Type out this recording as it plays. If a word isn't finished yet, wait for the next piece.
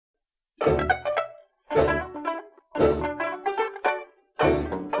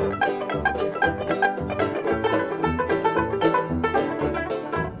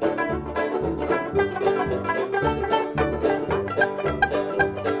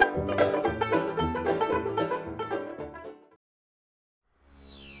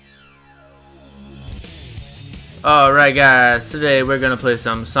Alright guys, today we're gonna play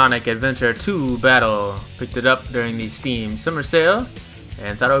some Sonic Adventure 2 Battle. Picked it up during the Steam Summer Sale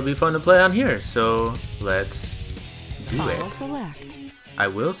and thought it would be fun to play on here, so let's do it. Select. I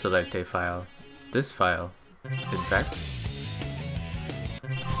will select a file. This file, in fact.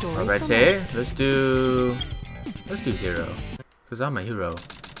 Alright, hey, let's do hero, cause I'm a hero.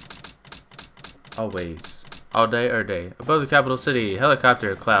 Always. All day or day. Above the capital city,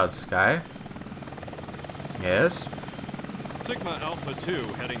 helicopter, cloud, sky. Yes. Sigma Alpha 2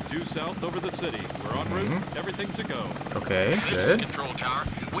 heading due south over the city. We're en route. Everything's a go. Okay, This good. is Control Tower.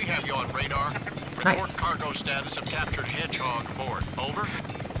 We have you on radar. Report Nice. cargo status of captured hedgehog aboard. Over.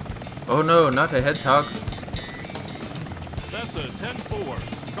 Oh no, not a hedgehog. That's a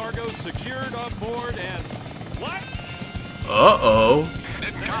 10-4. Cargo secured on board and... What? Uh-oh.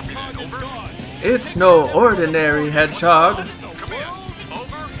 Didn't copy that. Hedgehog is Over. gone. It's no ordinary hedgehog. Come in.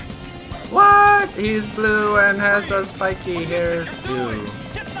 Over. What? He's blue and has a spiky hair too.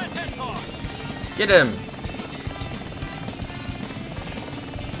 Get that hedgehog! Get him.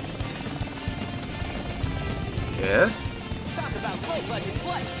 Yes? Talk about low budget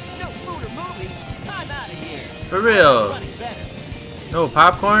flights. No food or movies. I'm out of here. For real. Running better. No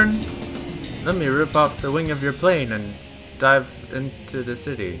popcorn? Let me rip off the wing of your plane and dive into the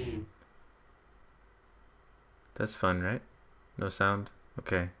city. That's fun, right? No sound?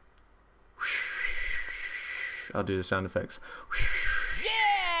 Okay. I'll do the sound effects.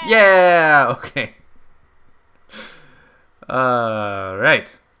 Yeah! Yeah! Okay.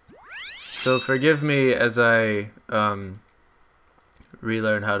 Right. So forgive me as I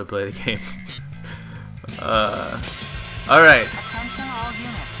relearn how to play the game. Alright. Attention all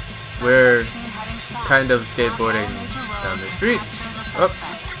units. We're Suspect seen heading south. kind of skateboarding Major down road the to street. capture the Oh,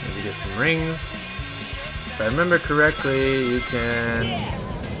 suspect. maybe get some rings. If I remember correctly, you can,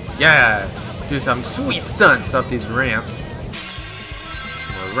 yeah, do some sweet stunts up these ramps.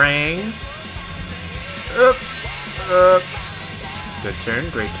 Some more rings. Up, up. Good turn,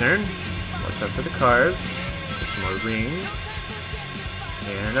 great turn. Watch out for the cars. Get some more rings.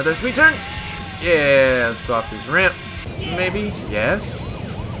 And another sweet turn. Yeah, let's go off this ramp. Maybe, yes.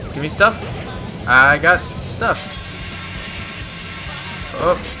 Give me stuff. I got stuff.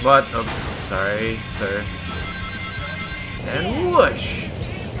 Oh, what? Oh, sorry, sir. And whoosh!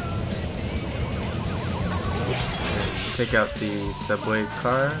 Take out the subway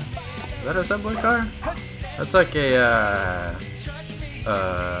car. Is that a subway car? That's like a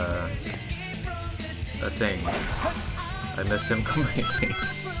thing. I missed him completely.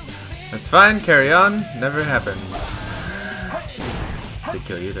 That's fine, carry on. Never happened. Did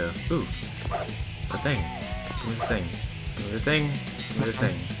kill you though. Ooh. The thing. Give me the thing. Give me the thing. Give me the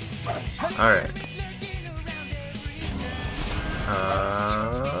thing. Alright.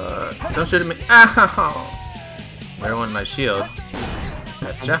 Don't shoot at me. Ow! Where I want my shield.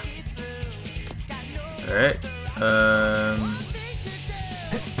 Gotcha. Alright.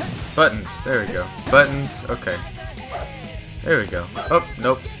 Buttons. There we go. Buttons. Okay. There we go. Oh,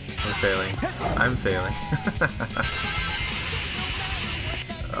 nope. We're failing. I'm failing.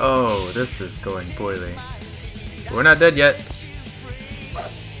 Oh, this is going poorly. But we're not dead yet.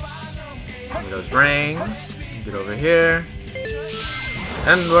 Give me those rings. Get over here.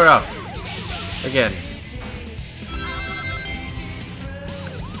 And we're up. Again.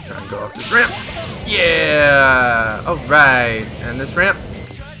 Try and go off this ramp. Yeah! Alright. And this ramp.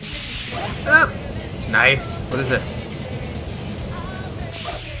 Ah. Nice. What is this?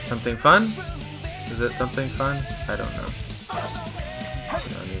 Something fun? Is it something fun? I don't know.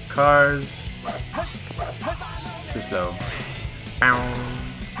 Get on these cars. Too slow. Bow.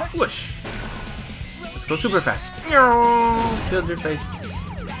 Whoosh. Let's go super fast. Killed your face.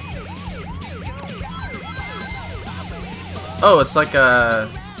 Oh, it's like a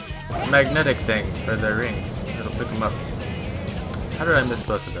magnetic thing for the rings. It'll pick them up. How did I miss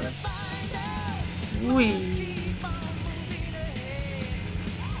both of those? Whee!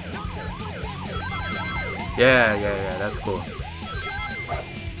 Yeah, that's cool.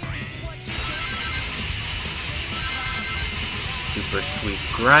 Super sweet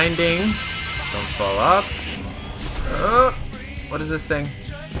grinding. Don't fall off. Oh, what is this thing?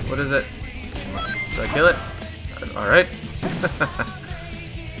 What is it? Did I kill it? Alright.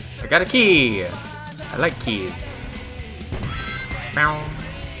 I got a key. I like keys. Bow.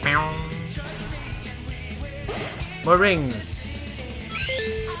 More rings.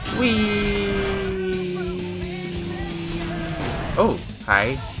 Whee! Oh,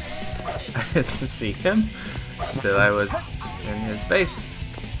 hi. I didn't see him until I was in his face.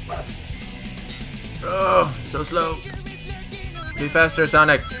 Oh, so slow. Be faster,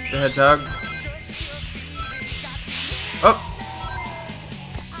 Sonic the Hedgehog. Oh.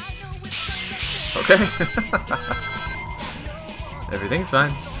 Okay. Everything's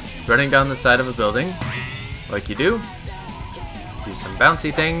fine. Running down the side of a building, like you do. Do some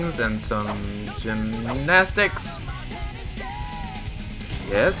bouncy things and some gymnastics.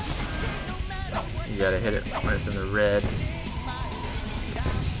 Yes. You gotta hit it when it's in the red.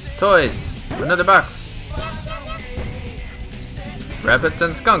 Toys. Another box. Rabbits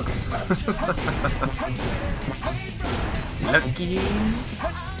and skunks. Lucky.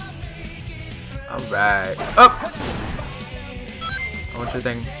 Alright. Up! I want your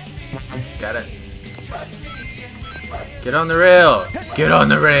thing. Got it. Get on the rail! Get on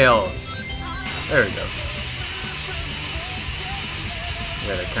the rail! There we go. You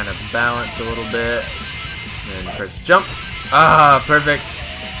gotta kind of balance a little bit. And then press jump. Ah, perfect.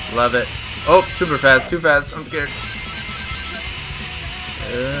 Love it. Oh, super fast. Too fast. I'm scared.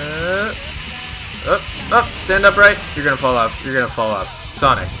 Up, up. Stand upright. You're gonna fall off. You're gonna fall off.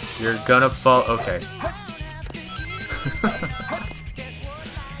 Sonic, you're gonna fall. Okay.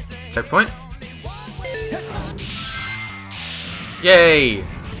 Checkpoint. Yay!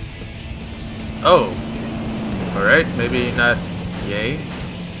 Oh. Alright, maybe not yay.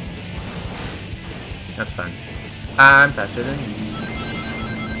 That's fine. I'm faster than you.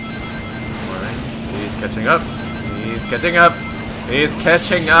 More rings. He's catching up. He's catching up. He's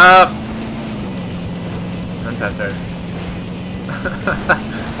catching up! Run faster.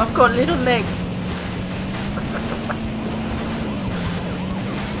 I've got little legs.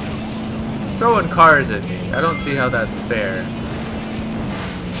 He's throwing cars at me. I don't see how that's fair.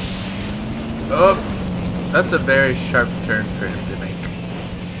 Oh! That's a very sharp turn for him to make.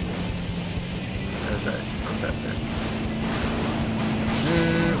 That's right. I'm faster.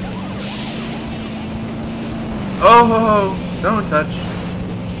 Oh! Don't touch.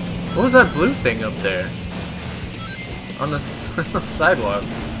 What was that blue thing up there? On the sidewalk.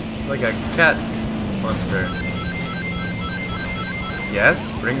 Like a cat monster.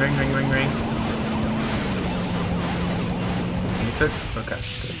 Yes? Ring, ring, ring, ring, ring. Can you fit? Okay.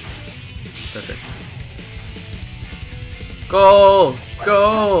 Good. Perfect. Goal!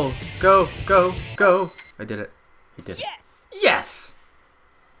 Goal! Go, go, go! I did it. I did it. Yes! Yes!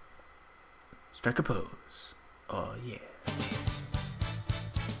 Strike a pose. Oh, yeah.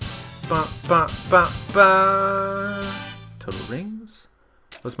 Ba, ba, ba, ba. Total rings?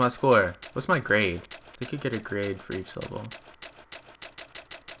 What's my score? What's my grade? I think you get a grade for each level.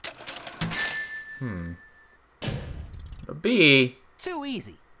 A B? Too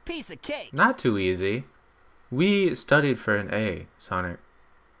easy. Piece of cake. Not too easy. We studied for an A, Sonic.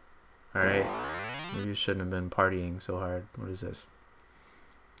 Alright? You shouldn't have been partying so hard. What is this?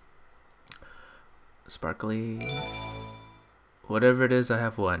 Sparkly. Whatever it is, I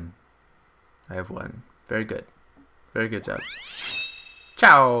have one. I have one. Very good. Very good job.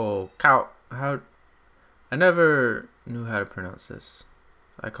 Ciao! Cow. How? I never knew how to pronounce this.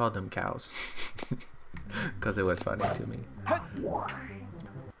 I called them cows. Because it was funny to me.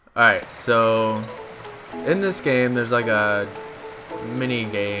 Alright, so in this game there's like a mini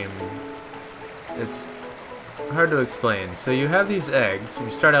game. It's hard to explain. So you have these eggs.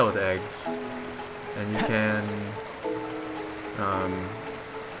 You start out with eggs. And you can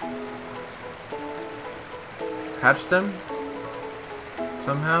hatch them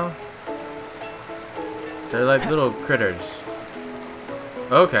somehow. They're like little critters.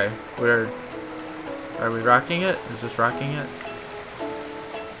 Okay, are we rocking it? Is this rocking it?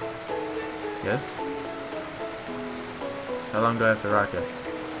 Yes? How long do I have to rock it?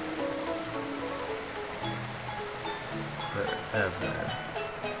 Forever.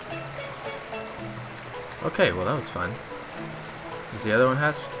 Okay, well that was fun. Is the other one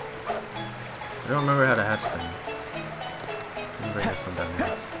hatched? I don't remember how to hatch them. Let me bring this one down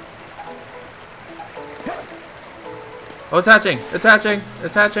here. Oh, it's hatching! It's hatching!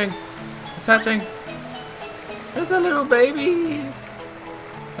 It's hatching! It's hatching! There's a little baby!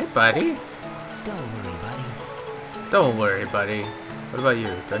 Hey, buddy! Don't worry, buddy. Don't worry, buddy. What about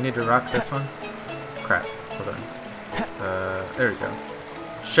you? Do I need to rock this one? Crap. Hold on. There we go.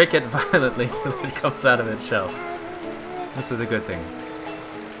 Shake it violently till it comes out of its shell. This is a good thing.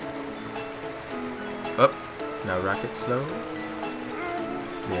 Oh, now rock it slow.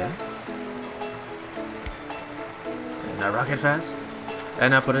 Yeah. And now rock it fast.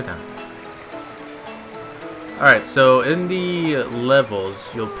 And now put it down. Alright, so in the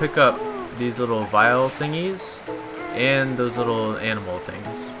levels, you'll pick up these little vial thingies and those little animal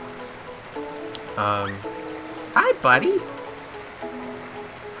things. Hi, buddy.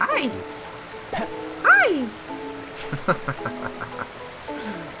 Hi. Hi.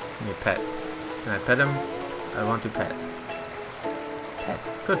 Let me pet. Can I pet him? I want to pet. Pet.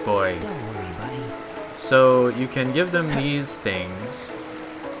 Good boy. Don't worry, buddy. So you can give them these things.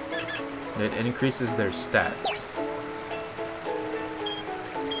 It increases their stats.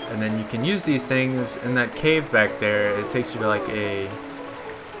 And then you can use these things in that cave back there. It takes you to like a...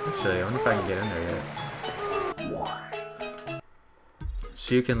 Actually, I wonder if I can get in there yet.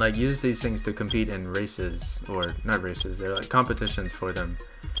 So you can like use these things to compete in races, or not races, they're like competitions for them.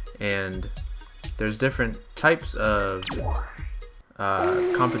 And there's different types of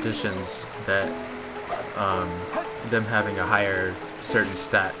competitions that them having a higher certain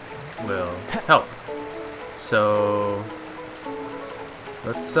stat will help. So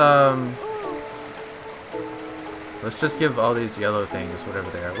let's just give all these yellow things whatever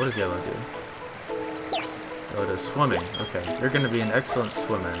they are. What does yellow do? Oh, it is swimming. Okay, you're gonna be an excellent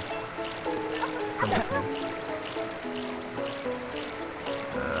swimmer. Come with me.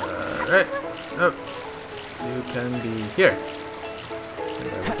 Alright. Oh, you can be here.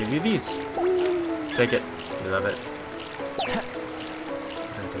 And I will give you these. Take it. You love it.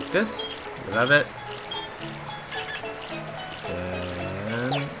 And take this. You love it.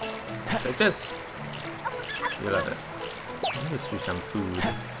 And take this. You love it. Let's do some food.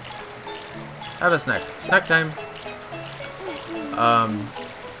 Have a snack. Snack time.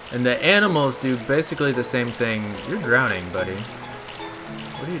 And the animals do basically the same thing. You're drowning, buddy.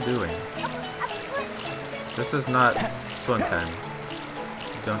 What are you doing? This is not swim time.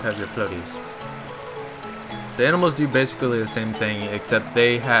 You don't have your floaties. So the animals do basically the same thing, except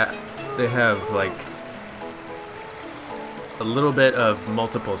they have like a little bit of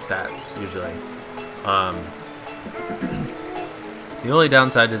multiple stats usually. The only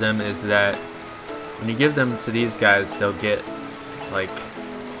downside to them is that when you give them to these guys, they'll get like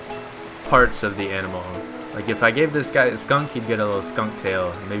parts of the animal. Like if I gave this guy a skunk, he'd get a little skunk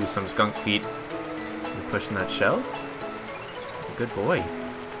tail, maybe some skunk feet. You pushing that shell? Good boy.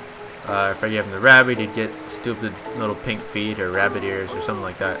 If I gave him the rabbit, he'd get stupid little pink feet or rabbit ears or something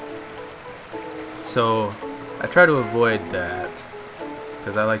like that. So I try to avoid that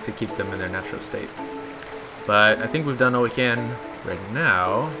because I like to keep them in their natural state. But I think we've done all we can right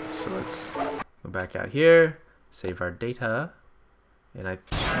now. So let's go back out here, save our data, and I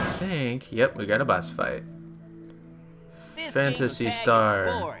think, yep, we got a boss fight. This Fantasy game tag is Star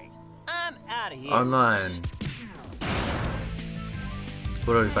boring. I'm out of here. Online.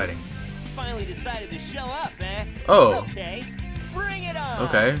 What are we fighting? Finally decided to show up, eh? Oh. Okay, bring it on.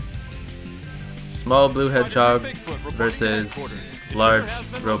 Okay. Small blue hedgehog versus large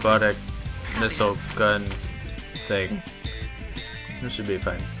robotic missile gun thing. This should be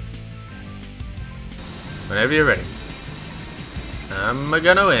fun. Whenever you're ready. I'm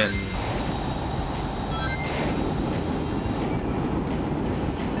gonna win.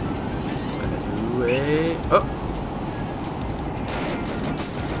 Wait. Oh.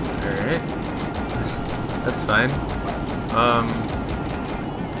 Alright. That's fine.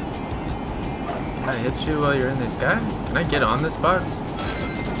 Can I hit you while you're in the sky? Can I get on this box?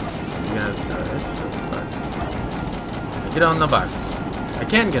 You're gonna get on the box. I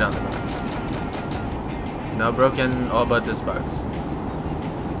can get on the box. Now broken all but this box.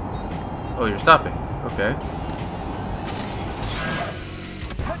 Oh, you're stopping. Okay.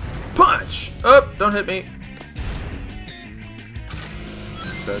 Punch! Oh, don't hit me.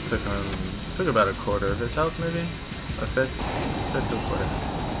 So it took about a quarter of his health, maybe? A fifth to a quarter.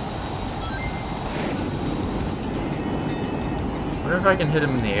 I wonder if I can hit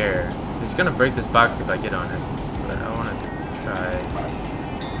him in the air. He's gonna break this box if I get on it. But I wanna try.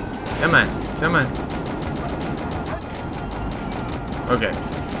 Come on, come on. Okay.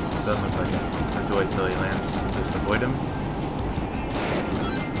 Doesn't look like it. I have to wait till he lands and just avoid him.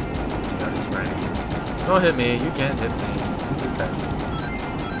 Got his ranks. Don't hit me, you can't hit me. I'm too fast.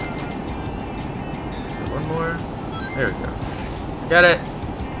 So one more. There we go. Got it!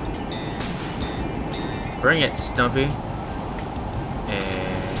 Bring it, Stumpy.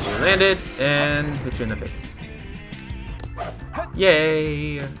 And you landed and hit you in the face.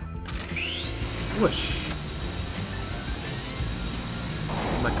 Yay! Whoosh.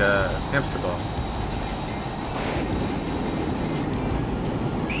 Like a hamster ball.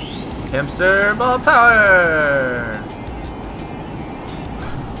 Hamster ball power!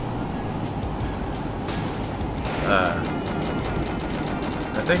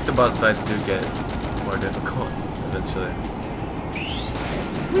 I think the boss fights do get more difficult eventually.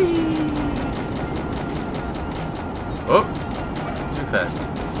 Oh, too fast.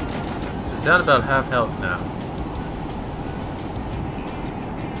 So down about half health now.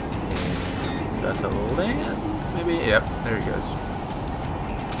 It's about to land. Maybe. Yep. There he goes.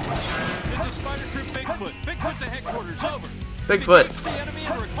 This is Spider Troop Bigfoot. Bigfoot to headquarters. Over. Bigfoot. Engage the enemy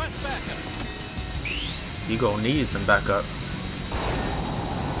and request backup. You gonna need some backup.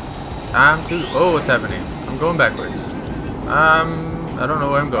 Time to. Oh, what's happening? I'm going backwards. I don't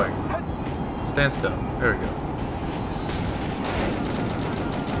know where I'm going. Stand still. There we go.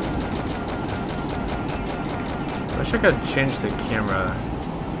 I wish I could change the camera.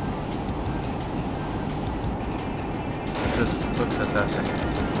 It just looks at that thing.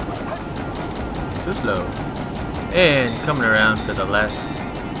 Too slow. And coming around for the last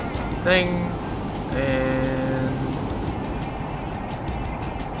thing. And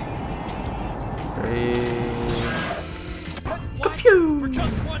ready. For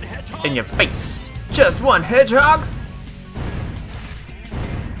just one hedgehog. In your face. Just one hedgehog.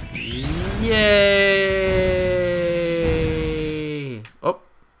 Yay! Oh.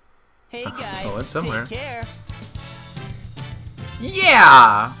 Hey guys, Oh, it's somewhere. take care.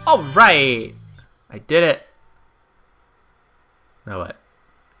 Yeah! All right. I did it. Now what?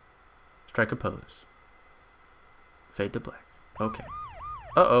 Strike a pose. Fade to black. Okay.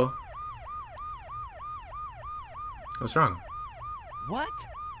 Uh-oh. What's wrong? What?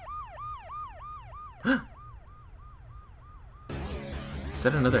 Is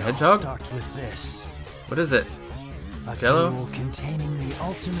that another hedgehog? Starts with this. What is it? A JELL-O? jewel containing the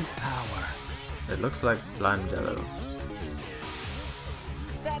ultimate power. It looks like lime JELL-O.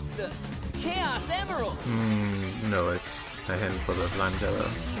 That's the Chaos Emerald. No, it's a handful of lime JELL-O.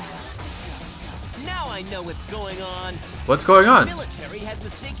 Now I know what's going on. What's going The on? military has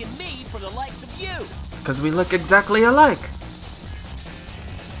mistaken me for the likes of you. Because we look exactly alike.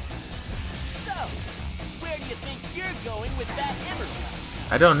 So, where do you think you're going with that emerald?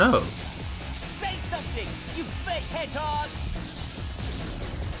 I don't know. Say something, you fake hedgehog!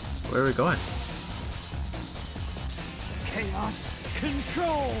 Where are we going? Chaos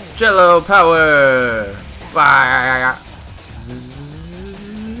control. JELL-O power! Bah!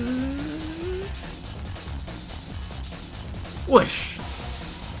 Whoosh!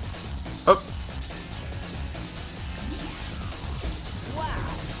 Oh, Wow,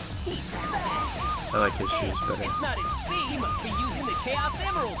 he's fast. I like his shoes better. It's not his speed. He must be using the Chaos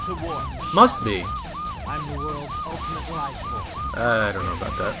Emerald to warp. Must be. I'm the world's ultimate rifle. I don't know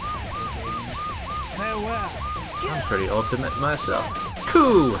about that. Farewell. I'm pretty ultimate myself.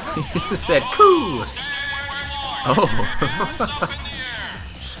 Coo! He said coo! Oh.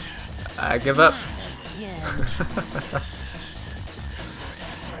 I give up.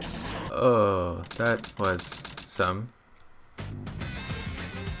 Oh, that was some.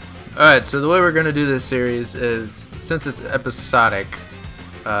 Alright, so the way we're going to do this series is, since it's episodic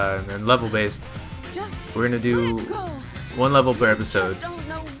and level based, we're going to do one level per episode.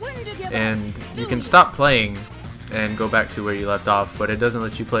 And you can stop playing and go back to where you left off, but it doesn't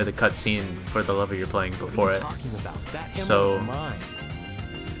let you play the cutscene for the level you're playing before it. So,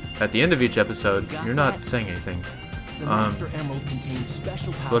 at the end of each episode, you're not saying anything.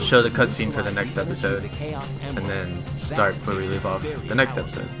 We'll show the cutscene for the next episode, and then start where we leave off the next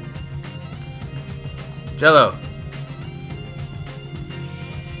episode. JELL-O!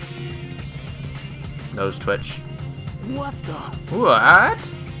 Nose twitch. What the? What?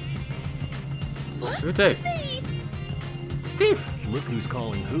 Who take? Thief! Look who's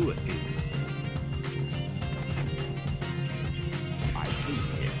calling who a thief. I came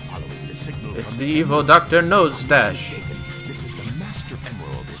here following the signal. It's the evil Dr. Nose Stash. This is the Master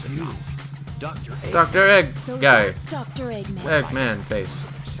Emerald signal. Dr. Egg. Dr. Egg So guy. that's Dr. Eggman. Eggman face.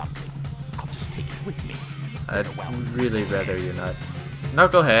 Something. I'll just take it with me. I'd really rather you not.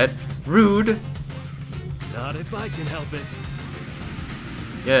 Knucklehead. Rude. Not if I can help it.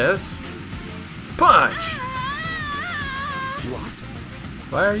 Yes. Punch! What?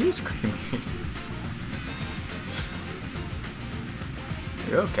 Why are you screaming?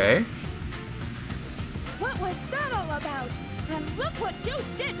 You okay? What was that all about? And look what you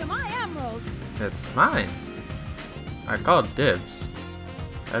did to my emerald! It's mine. I called dibs.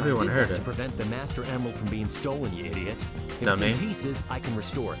 Everyone heard To it. prevent the Master Emerald from being stolen, you idiot. If Dummy. it's in pieces, I can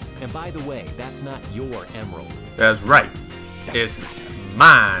restore it. And by the way, that's not your emerald. That's right. It's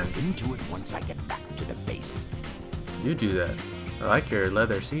mine. Into it once I get back to the base. You do that. I like your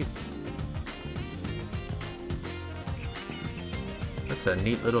leather seat. That's a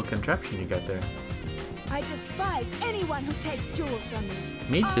neat little contraption you got there. I despise anyone who takes jewels from me.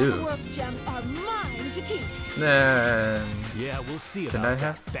 Me All too. the world's gems are mine to keep. Yeah, we'll see Can about I that,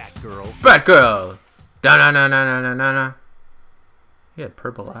 have- Batgirl. Batgirl! Da-na-na-na-na-na-na. He had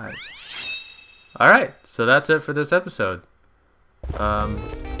purple eyes. Alright, so that's it for this episode.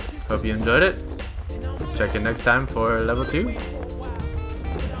 Hope you enjoyed it. Check in next time for level 2.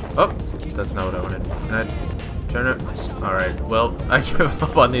 Oh, that's not what I wanted. Can I turn it? Alright, well, I give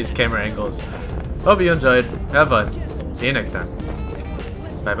up on these camera angles. Hope you enjoyed. Have fun. See you next time.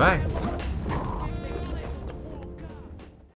 Bye-bye.